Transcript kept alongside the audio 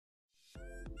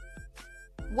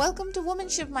Welcome to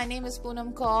Womanship. My name is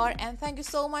Poonam Kaur and thank you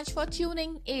so much for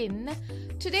tuning in.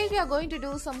 Today we are going to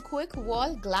do some quick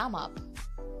wall glam up.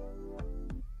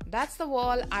 That's the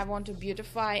wall I want to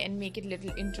beautify and make it a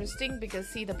little interesting because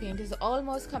see, the paint is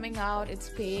almost coming out. It's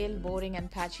pale, boring and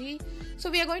patchy.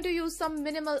 So we are going to use some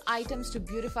minimal items to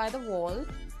beautify the wall.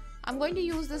 I'm going to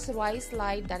use this rice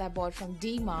light that I bought from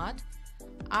DMart.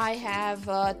 I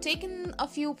have taken a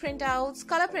few printouts,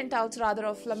 color printouts rather,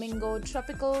 of flamingo,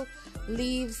 tropical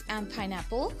leaves and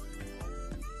pineapple.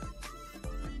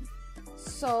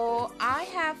 So I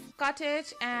have cut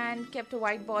it and kept a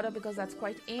white border because that's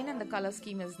quite in and the color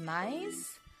scheme is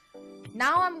nice.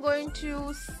 Now I'm going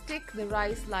to stick the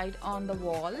rice light on the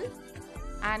wall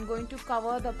and going to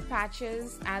cover the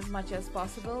patches as much as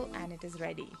possible, and it is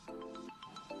ready.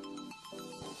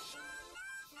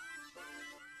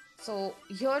 So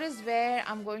here is where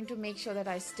I'm going to make sure that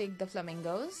I stick the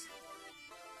flamingos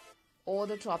or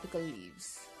the tropical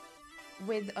leaves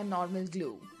with a normal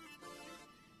glue.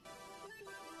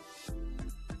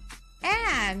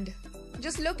 And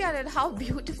just look at it, how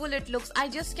beautiful it looks. I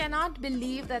just cannot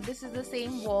believe that this is the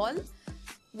same wall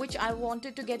which I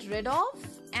wanted to get rid of.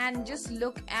 And just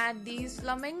look at these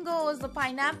flamingos, the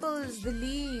pineapples, the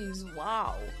leaves.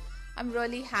 Wow, I'm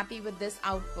really happy with this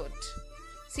output.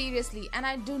 Seriously, and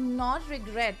I do not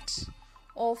regret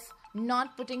of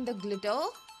not putting the glitter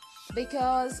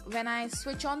because when I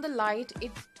switch on the light,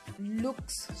 it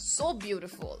looks so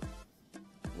beautiful.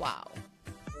 Wow.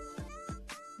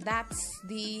 That's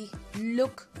the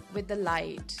look with the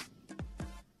light.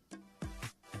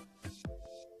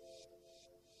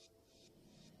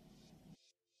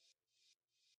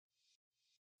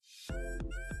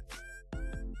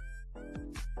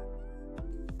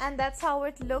 And that's how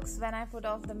it looks when I put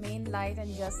off the main light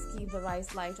and just keep the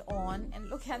rice light on. And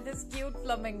look at this cute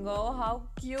flamingo, how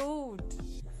cute!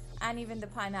 And even the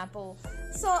pineapple.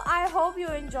 So I hope you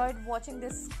enjoyed watching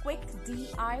this quick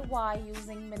DIY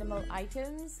using minimal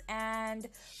items. And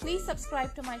please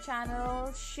subscribe to my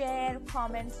channel, share,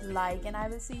 comment, like, and I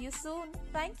will see you soon.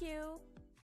 Thank you.